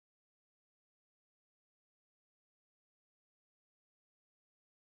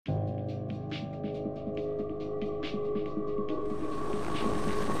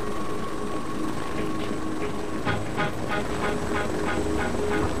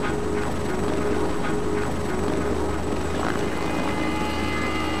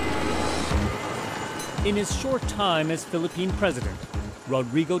In his short time as Philippine president,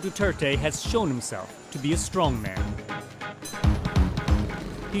 Rodrigo Duterte has shown himself to be a strong man.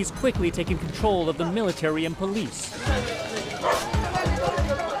 He's quickly taken control of the military and police.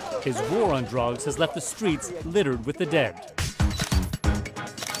 His war on drugs has left the streets littered with the dead.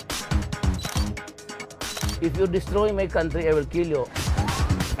 If you destroy my country, I will kill you.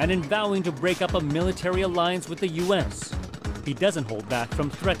 And in vowing to break up a military alliance with the U.S., he doesn't hold back from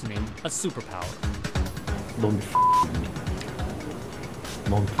threatening a superpower. Don't me.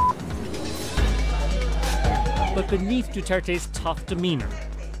 Don't. But beneath Duterte's tough demeanor,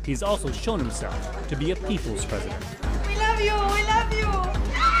 he's also shown himself to be a people's president. We love you! We love you!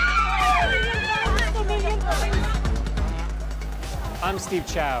 I'm Steve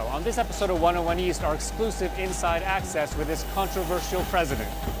Chow. On this episode of 101 East, our exclusive inside access with this controversial president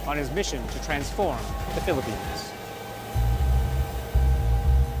on his mission to transform the Philippines.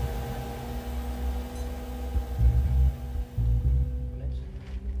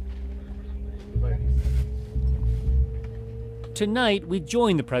 Tonight, we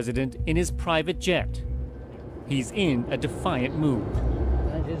join the president in his private jet. He's in a defiant mood.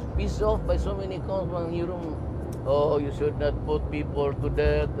 I'm just pissed off by so many calls from Europe. Oh, you should not put people to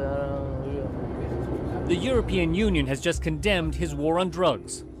death. The European Union has just condemned his war on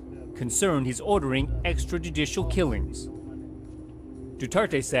drugs, concerned he's ordering extrajudicial killings.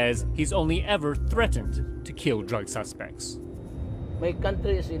 Duterte says he's only ever threatened to kill drug suspects. My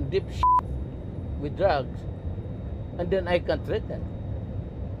country is in deep shit with drugs, and then I can threaten.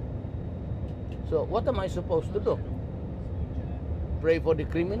 So what am I supposed to do? Pray for the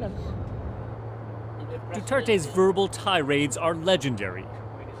criminals? Duterte's verbal tirades are legendary,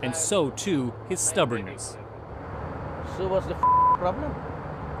 and so too his stubbornness. So what's the problem?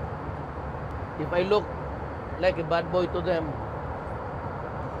 If I look like a bad boy to them,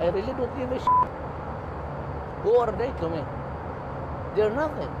 I really don't give a shit. Who are they to me? They're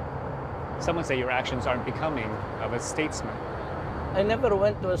nothing. Some say your actions aren't becoming of a statesman. I never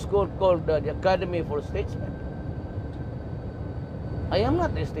went to a school called the Academy for Statesmen. I am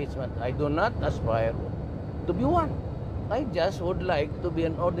not a statesman. I do not aspire to be one. I just would like to be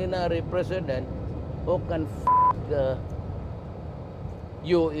an ordinary president who can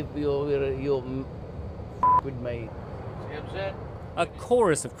you if you with my... A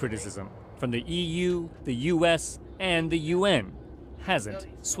chorus of criticism from the EU, the US, and the UN hasn't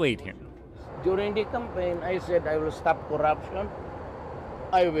swayed him. During the campaign, I said I will stop corruption,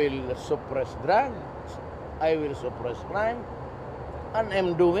 I will suppress drugs, I will suppress crime, and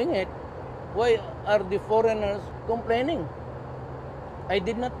I'm doing it. Why are the foreigners complaining? I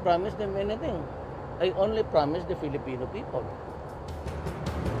did not promise them anything. I only promised the Filipino people.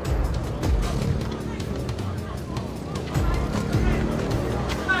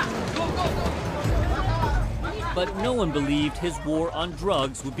 But no one believed his war on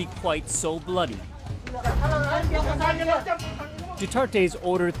drugs would be quite so bloody. Duterte's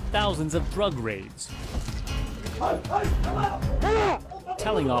ordered thousands of drug raids,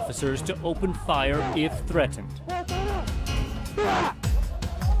 telling officers to open fire if threatened.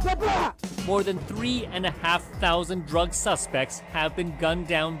 More than 3,500 drug suspects have been gunned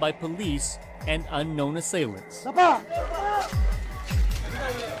down by police and unknown assailants.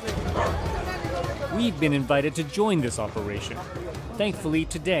 We've been invited to join this operation. Thankfully,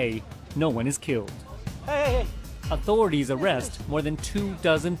 today, no one is killed. Authorities arrest more than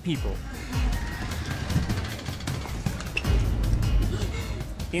 24 people.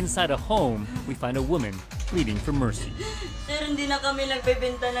 Inside a home, we find a woman pleading for mercy. Sir, hindi na kami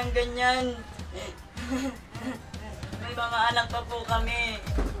nagbebenta ng ganyan. May mga anak pa po kami.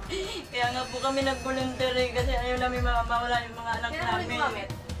 Kaya nga po kami nag-voluntary kasi ayaw namin mawala yung mga anak namin.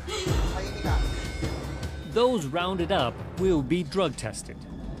 Those rounded up will be drug tested.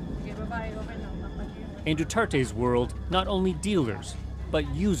 In Duterte's world, not only dealers, but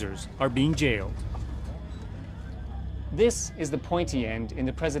users are being jailed. This is the pointy end in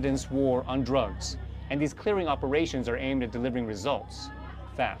the president's war on drugs, and these clearing operations are aimed at delivering results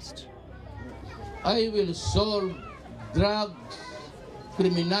fast. I will solve drugs,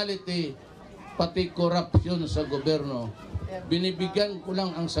 criminality, pati corruption sa gobyerno. Binibigyan ko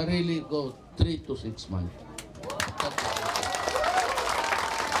lang ang sarili ko 3 to 6 months.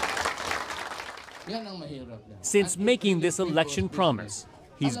 Since making this election promise,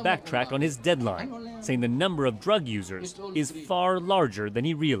 he's backtracked on his deadline, saying the number of drug users is far larger than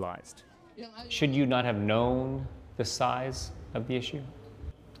he realized. Should you not have known the size of the issue?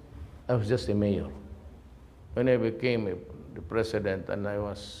 I was just a mayor. When I became the president, and I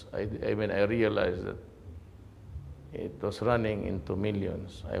realized that it was running into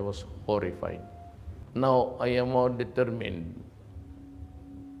millions, I was horrified. Now I am more determined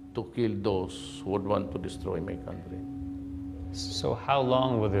to kill those who would want to destroy my country. So how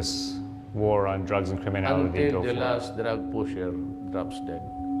long will this war on drugs and criminality Until go the for? last drug pusher drops dead.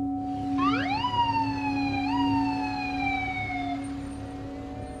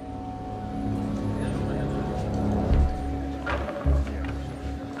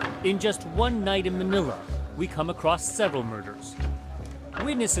 In just one night in Manila, we come across several murders.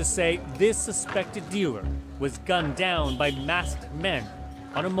 Witnesses say this suspected dealer was gunned down by masked men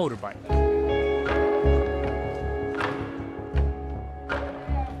on a motorbike.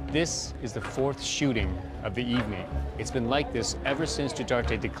 This is the fourth shooting of the evening. It's been like this ever since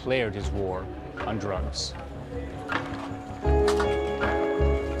Duterte declared his war on drugs.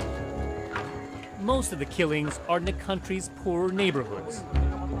 Most of the killings are in the country's poorer neighborhoods.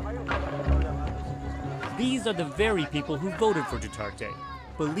 These are the very people who voted for Duterte,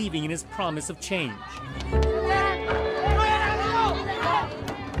 believing in his promise of change.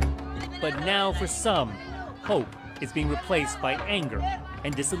 But now for some, hope is being replaced by anger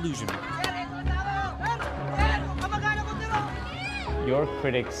and disillusionment. Your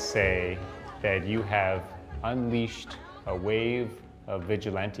critics say that you have unleashed a wave of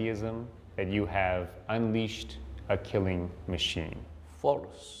vigilantism, that you have unleashed a killing machine.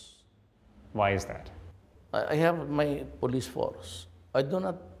 False. Why is that? I have my police force. I do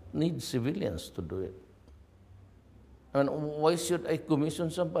not need civilians to do it. And why should I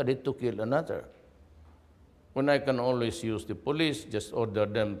commission somebody to kill another? When I can always use the police, just order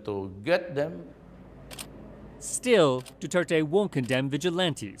them to get them. Still, Duterte won't condemn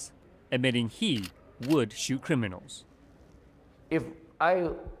vigilantes, admitting he would shoot criminals. If I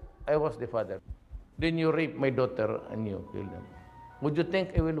was the father, then you rape my daughter and you kill them. Would you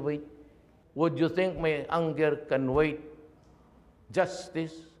think I will wait? Would you think my anger can wait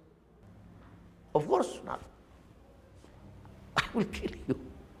justice? Of course not. I will kill you.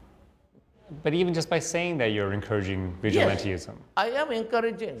 But even just by saying that, you're encouraging vigilantism. Yes, I am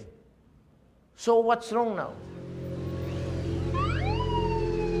encouraging. So what's wrong now?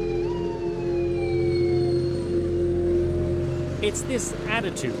 It's this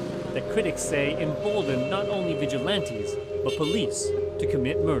attitude that critics say emboldened not only vigilantes, but police to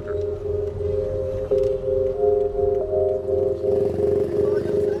commit murder.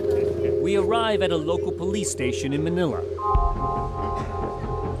 We arrive at a local police station in Manila.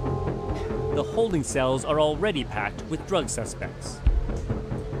 The holding cells are already packed with drug suspects.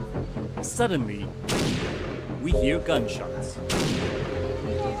 Suddenly, we hear gunshots.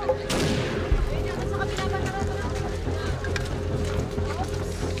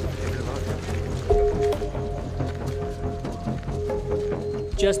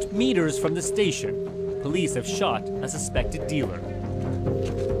 Just meters from the station, police have shot a suspected dealer.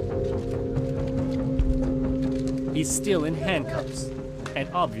 He's still in handcuffs and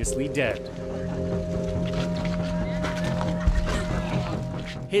obviously dead.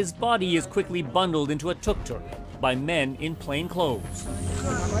 His body is quickly bundled into a tuk-tuk by men in plain clothes.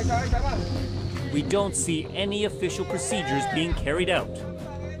 We don't see any official procedures being carried out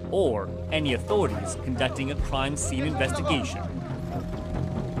or any authorities conducting a crime scene investigation.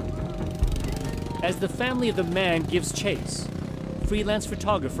 As the family of the man gives chase, freelance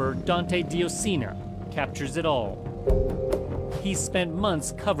photographer Dante Diosina captures it all. He's spent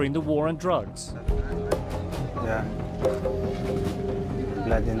months covering the war on drugs. Yeah.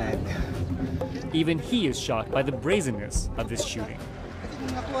 Bloody night. Even he is shocked by the brazenness of this shooting.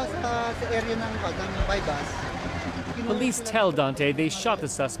 Police tell Dante they shot the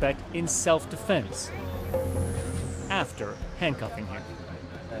suspect in self-defense after handcuffing him.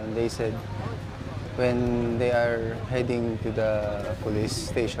 And they said when they are heading to the police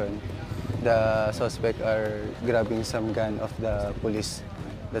station, the suspect are grabbing some gun of the police.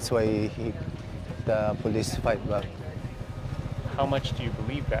 That's why the police fight back. How much do you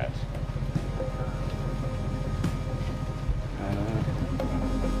believe that? I don't know.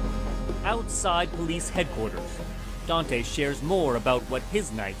 Outside police headquarters, Dante shares more about what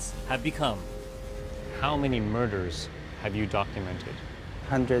his nights have become. How many murders have you documented?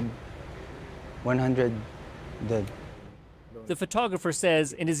 100 dead. The photographer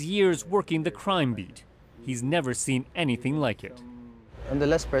says in his years working the crime beat, he's never seen anything like it. On the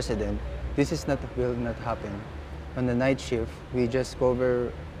last president, this will not happen. On the night shift, we just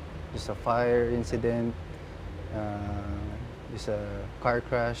cover just a fire incident, just a car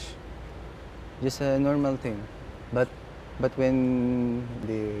crash, just a normal thing. But when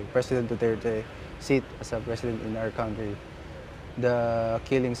the President Duterte sit as a president in our country, the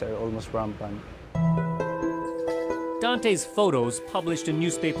killings are almost rampant. Dante's photos published in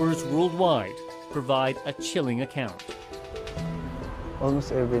newspapers worldwide provide a chilling account.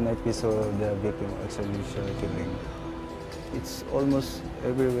 Almost every night we saw the victim of extrajudicial killing. It's almost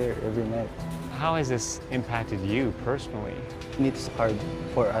everywhere, every night. How has this impacted you personally? It's hard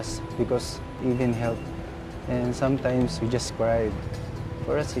for us because even help, and sometimes we just cried.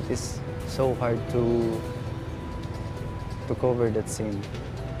 For us, it is so hard to cover that scene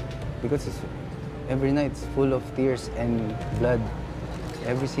because every night it's full of tears and blood,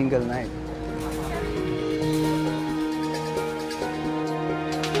 every single night.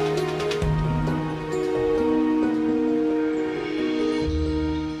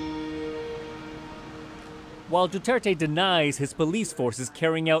 While Duterte denies his police forces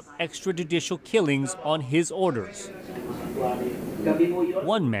carrying out extrajudicial killings on his orders,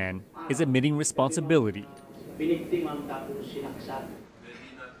 one man is admitting responsibility.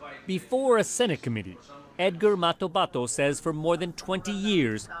 Before a Senate committee, Edgar Matobato says for more than 20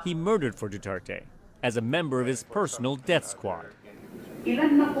 years he murdered for Duterte as a member of his personal death squad.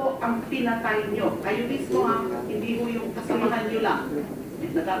 Ilan na po ang pinatay nyo? Kayo mismo hindi mo yung kasamahan nyo lang.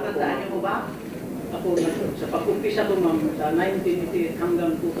 Natatandaan nyo mo ba? Ako, sa pag-umpisa ko, ma'am, sa 1988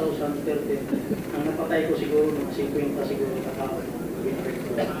 hanggang 2013, ang napatay ko siguro, mga 50 siguro katao.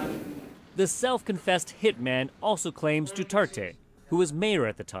 The self-confessed hitman also claims Duterte, who was mayor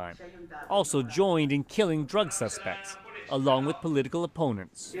at the time, also joined in killing drug suspects, along with political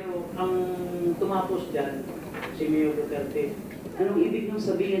opponents. Pero ang tumapos dyan, si Mayor Duterte. Anong ibig nung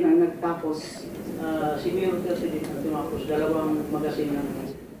sabihin ang nagtapos? Si Mayor Duterte din ang tumapos, dalawang magasin ng...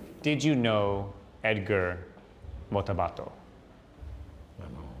 Did you know Edgar Matobato?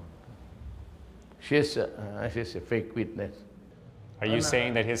 She's a fake witness. Are you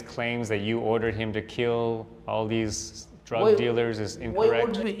saying that his claims that you ordered him to kill all these drug dealers is incorrect? Why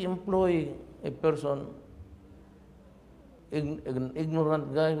would we employ a person, an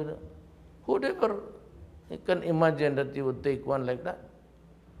ignorant guy? Who'd ever can imagine that you would take one like that?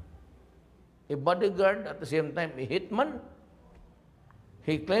 A bodyguard at the same time a hitman?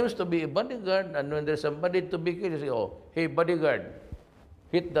 He claims to be a bodyguard, and when there's somebody to be killed, you say, oh, hey, bodyguard,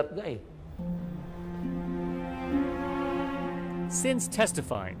 hit that guy. Since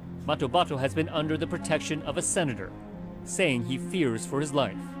testifying, Matobato has been under the protection of a senator, saying he fears for his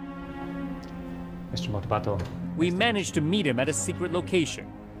life. Mr. Matobato. We managed to meet him at a secret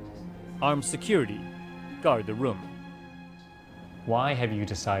location. Armed security guard the room. Why have you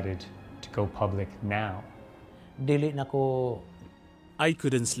decided to go public now? Dili na ko I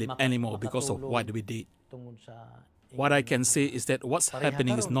couldn't sleep anymore because of what we did. What I can say is that what's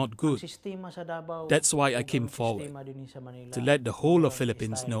happening is not good. That's why I came forward, to let the whole of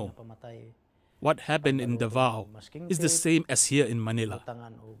Philippines know. What happened in Davao is the same as here in Manila.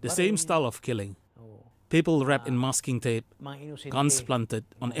 The same style of killing. People wrapped in masking tape, guns planted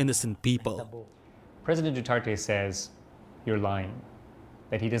on innocent people. President Duterte says you're lying,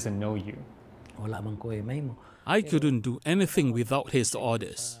 that he doesn't know you. I couldn't do anything without his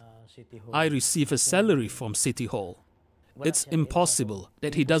orders. I receive a salary from City Hall. It's impossible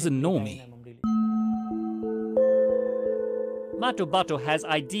that he doesn't know me. Matobato has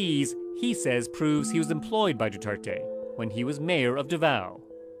IDs he says proves he was employed by Duterte when he was mayor of Davao.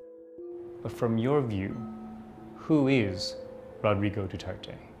 But from your view, who is Rodrigo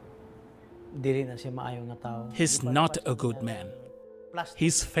Duterte? He's not a good man.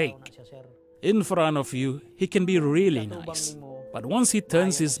 He's fake. In front of you, he can be really nice. But once he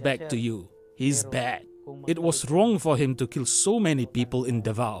turns his back to you, he's bad. It was wrong for him to kill so many people in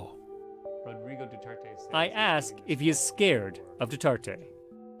Davao. Rodrigo Duterte says I ask if he is scared of Duterte.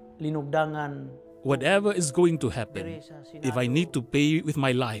 Whatever is going to happen, if I need to pay with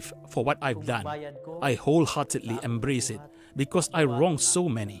my life for what I've done, I wholeheartedly embrace it because I wronged so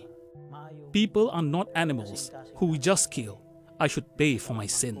many. People are not animals who we just kill. I should pay for my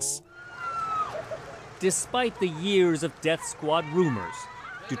sins. Despite the years of death squad rumors,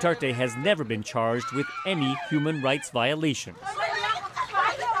 Duterte has never been charged with any human rights violations.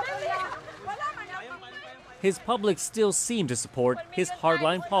 His public still seem to support his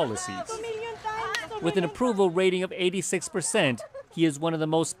hardline policies. With an approval rating of 86%, he is one of the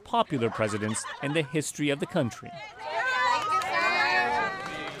most popular presidents in the history of the country.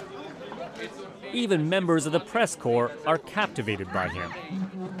 Even members of the press corps are captivated by him.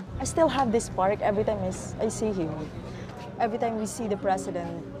 I still have this spark every time I see him. Every time we see the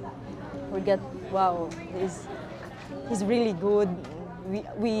president, we get, wow, he's really good.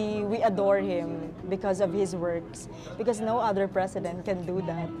 We adore him because of his works, because no other president can do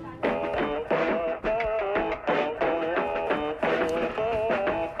that.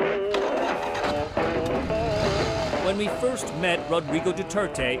 When we first met Rodrigo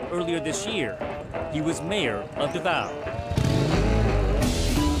Duterte earlier this year, he was mayor of Davao.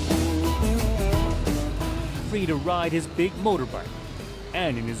 Free to ride his big motorbike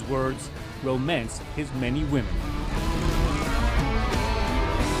and, in his words, romance his many women.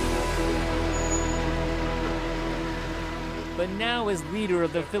 But now, as leader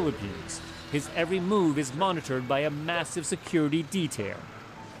of the Philippines, his every move is monitored by a massive security detail,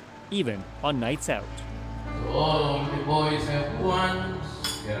 even on nights out. All the boys have guns.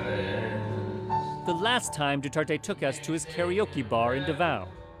 The last time Duterte took us to his karaoke bar in Davao,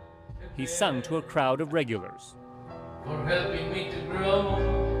 he sung to a crowd of regulars. For helping me to grow,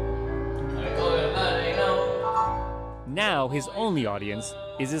 I owe a lot, I know. Now his only audience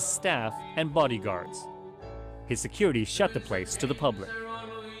is his staff and bodyguards. His security shut the place to the public.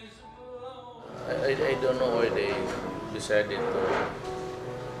 I don't know why they decided to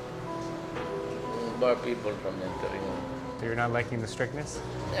bar people from entering. So you're not liking the strictness?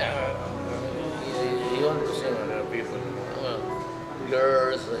 Yeah, you want to see other people, well,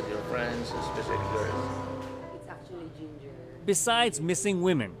 girls, like your friends, especially girls. It's actually ginger. Besides missing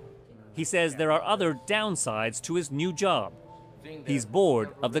women, he says there are other downsides to his new job. He's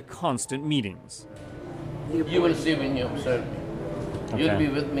bored of the constant meetings. You will see when you observe me. Okay. You'll be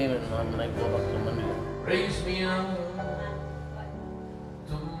with me when I go back to Manila. Raise me up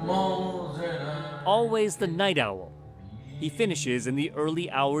to Moses. Always the night owl. He finishes in the early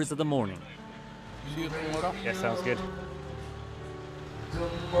hours of the morning. See you tomorrow? Yeah, sounds good.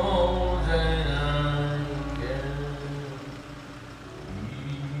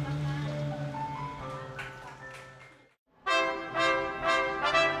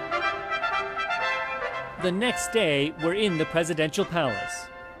 The next day, we're in the presidential palace.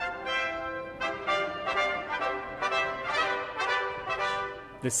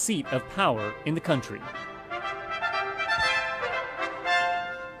 The seat of power in the country.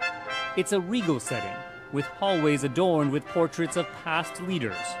 It's a regal setting, with hallways adorned with portraits of past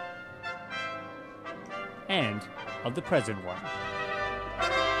leaders and of the present one.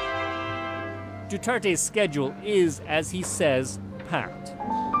 Duterte's schedule is, as he says, packed.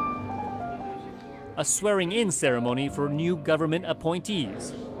 A swearing-in ceremony for new government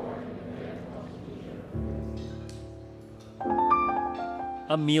appointees.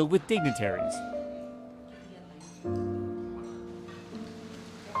 A meal with dignitaries.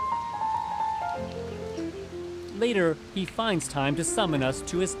 Later, he finds time to summon us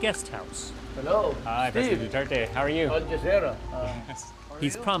to his guest house. Hello. Hi, President Duterte. How are you? Jazeera.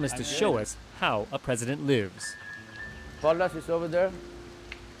 He's promised to show us how a president lives. Palace is over there.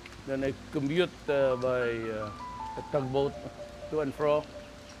 Then I commute by a tugboat to and fro.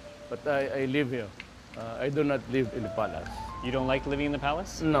 But I live here. I do not live in the palace. You don't like living in the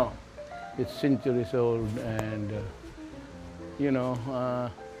palace? No. It's centuries old and, you know,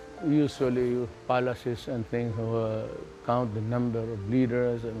 usually palaces and things count the number of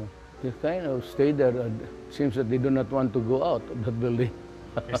leaders and they kind of stay there. It seems that they do not want to go out of that building.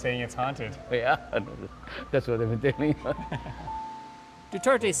 You're saying it's haunted? Yeah, that's what I've been telling you.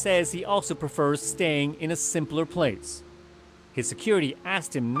 Duterte says he also prefers staying in a simpler place. His security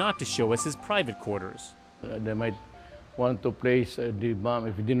asked him not to show us his private quarters. They might want to place the bomb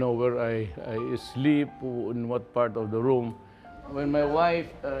if they know where I sleep, in what part of the room. When my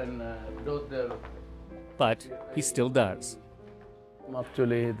wife and daughter... But he still does.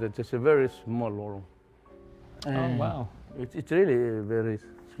 Actually, it's a very small room. Oh, wow. It's really a very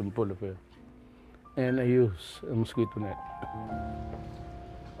simple affair. And I use a mosquito net.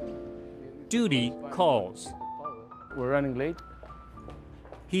 Duty calls. We're running late.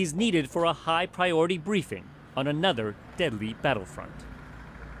 He's needed for a high-priority briefing on another deadly battlefront.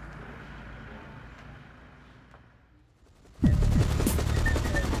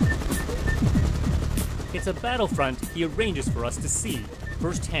 It's a battlefront he arranges for us to see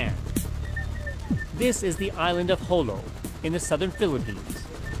firsthand. This is the island of Jolo in the southern Philippines.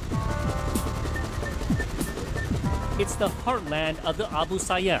 It's the heartland of the Abu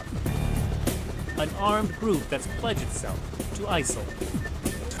Sayyaf, an armed group that's pledged itself to ISIL.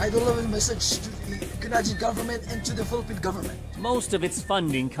 I deliver a message to the Canadian government and to the Philippine government. Most of its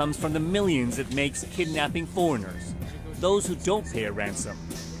funding comes from the millions it makes kidnapping foreigners. Those who don't pay a ransom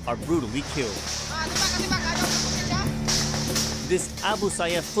are brutally killed. This Abu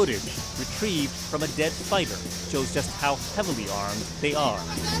Sayyaf footage, retrieved from a dead fighter, shows just how heavily armed they are.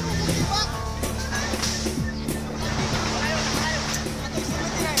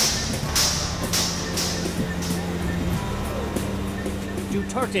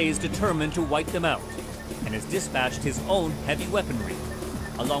 Duterte is determined to wipe them out and has dispatched his own heavy weaponry,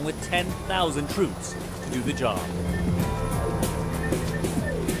 along with 10,000 troops, to do the job.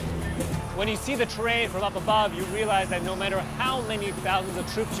 When you see the terrain from up above, you realize that no matter how many thousands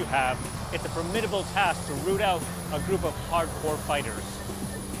of troops you have, it's a formidable task to root out a group of hardcore fighters.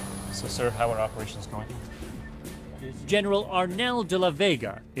 So, sir, how are operations going? General Arnel de la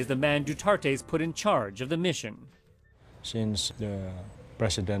Vega is the man Duterte's put in charge of the mission. Since the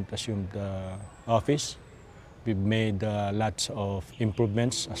president assumed the office, we've made lots of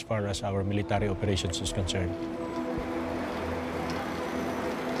improvements as far as our military operations is concerned.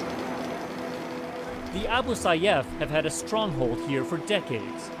 The Abu Sayyaf have had a stronghold here for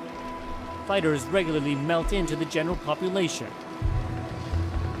decades. Fighters regularly melt into the general population.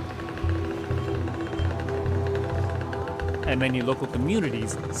 And many local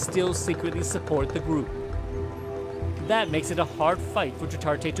communities still secretly support the group. That makes it a hard fight for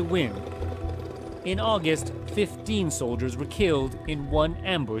Duterte to win. In August, 15 soldiers were killed in one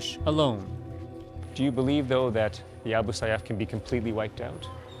ambush alone. Do you believe, though, that the Abu Sayyaf can be completely wiped out?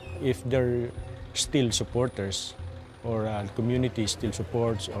 If they're still supporters, or community still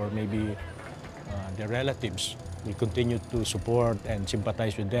supports, or maybe their relatives, we continue to support and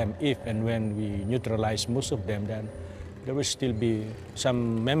sympathize with them. If and when we neutralize most of them, then there will still be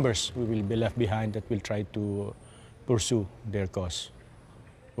some members who will be left behind that will try to pursue their cause,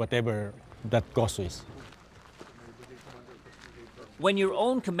 whatever that cause is. When your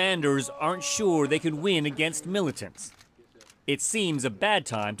own commanders aren't sure they can win against militants, it seems a bad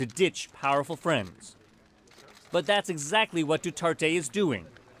time to ditch powerful friends. But that's exactly what Duterte is doing,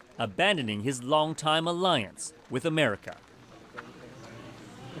 abandoning his longtime alliance with America.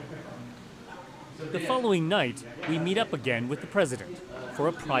 The following night, we meet up again with the president for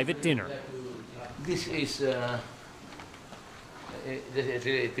a private dinner. This is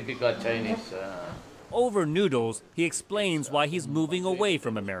really typical Chinese. Over noodles, he explains why he's moving away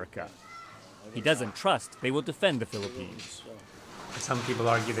from America. He doesn't trust they will defend the Philippines. Some people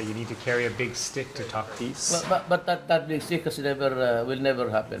argue that you need to carry a big stick to talk peace. But that big stick will never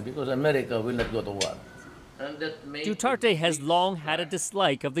happen, because America will not go to war. Duterte has long had a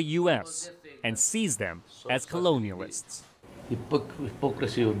dislike of the U.S. and sees them as colonialists.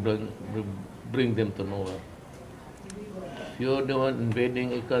 Hypocrisy will bring them to nowhere. You're the one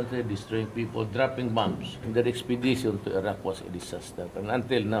invading a country, destroying people, dropping bombs. Their expedition to Iraq was a disaster, and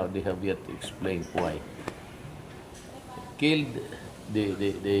until now they have yet to explain why.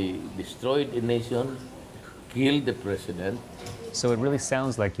 They destroyed a nation, killed the president. So it really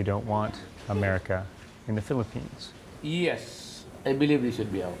sounds like you don't want America in the Philippines. Yes, I believe they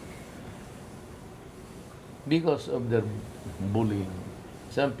should be out. Because of their bullying.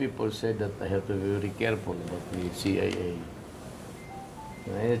 Some people say that I have to be very careful about the CIA.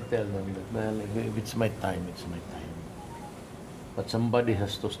 And I tell them that, well, if it's my time, it's my time. But somebody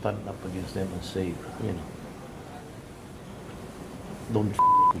has to stand up against them and say, you know, don't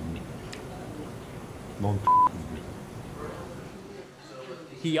with me. Don't with me.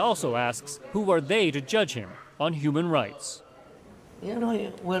 He also asks, who are they to judge him on human rights? You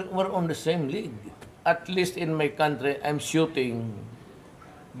know, we're on the same league. At least in my country, I'm shooting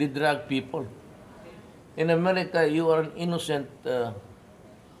the drug people. In America, you are an innocent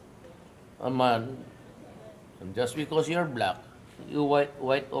a man, and just because you're black, you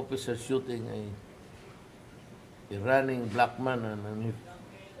white officer shooting a running black man, and he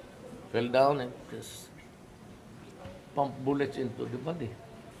fell down and just pumped bullets into the body.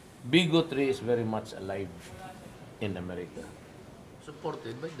 Bigotry is very much alive in America,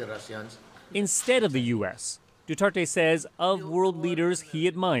 supported by the Russians. Instead of the U.S., Duterte says of world leaders he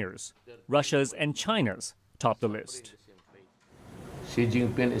admires, Russia's and China's top the list. Xi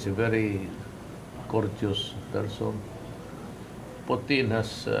Jinping is a very courteous person. Putin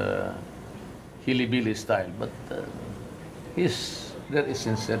has hillbilly style, but there is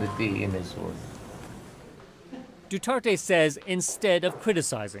sincerity in his word. Duterte says instead of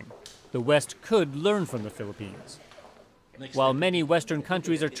criticizing, the West could learn from the Philippines. While many Western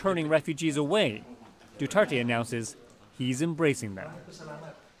countries are turning refugees away, Duterte announces he's embracing them.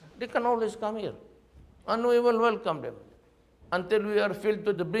 They can always come here, and we will welcome them until we are filled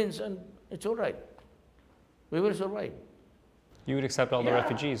to the brim, and it's all right. We will survive. You would accept all the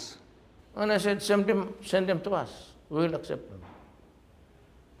refugees? And I said, send them to us. We will accept them.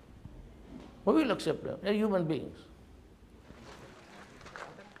 We will accept them. They're human beings.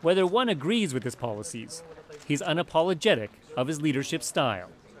 Whether one agrees with his policies, he's unapologetic of his leadership style.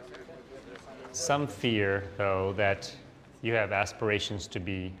 Some fear, though, that you have aspirations to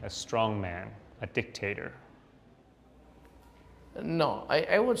be a strong man, a dictator. No,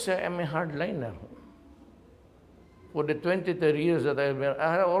 I would say I'm a hardliner. For the 23 years that I've been,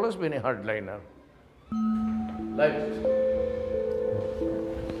 I have always been a hardliner.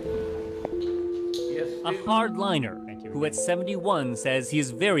 A hardliner who at 71 says he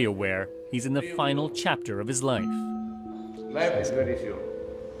is very aware he's in the final chapter of his life. Life is very short.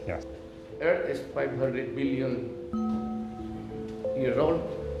 Yes. Earth is 500 billion years old.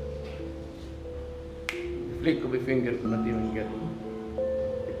 The flick of a finger cannot even get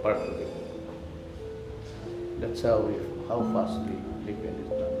a part of it. That's how fast we live in this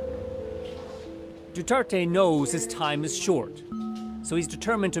planet. Duterte knows his time is short, so he's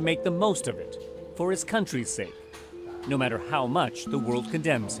determined to make the most of it for his country's sake, no matter how much the world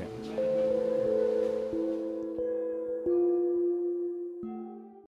condemns him.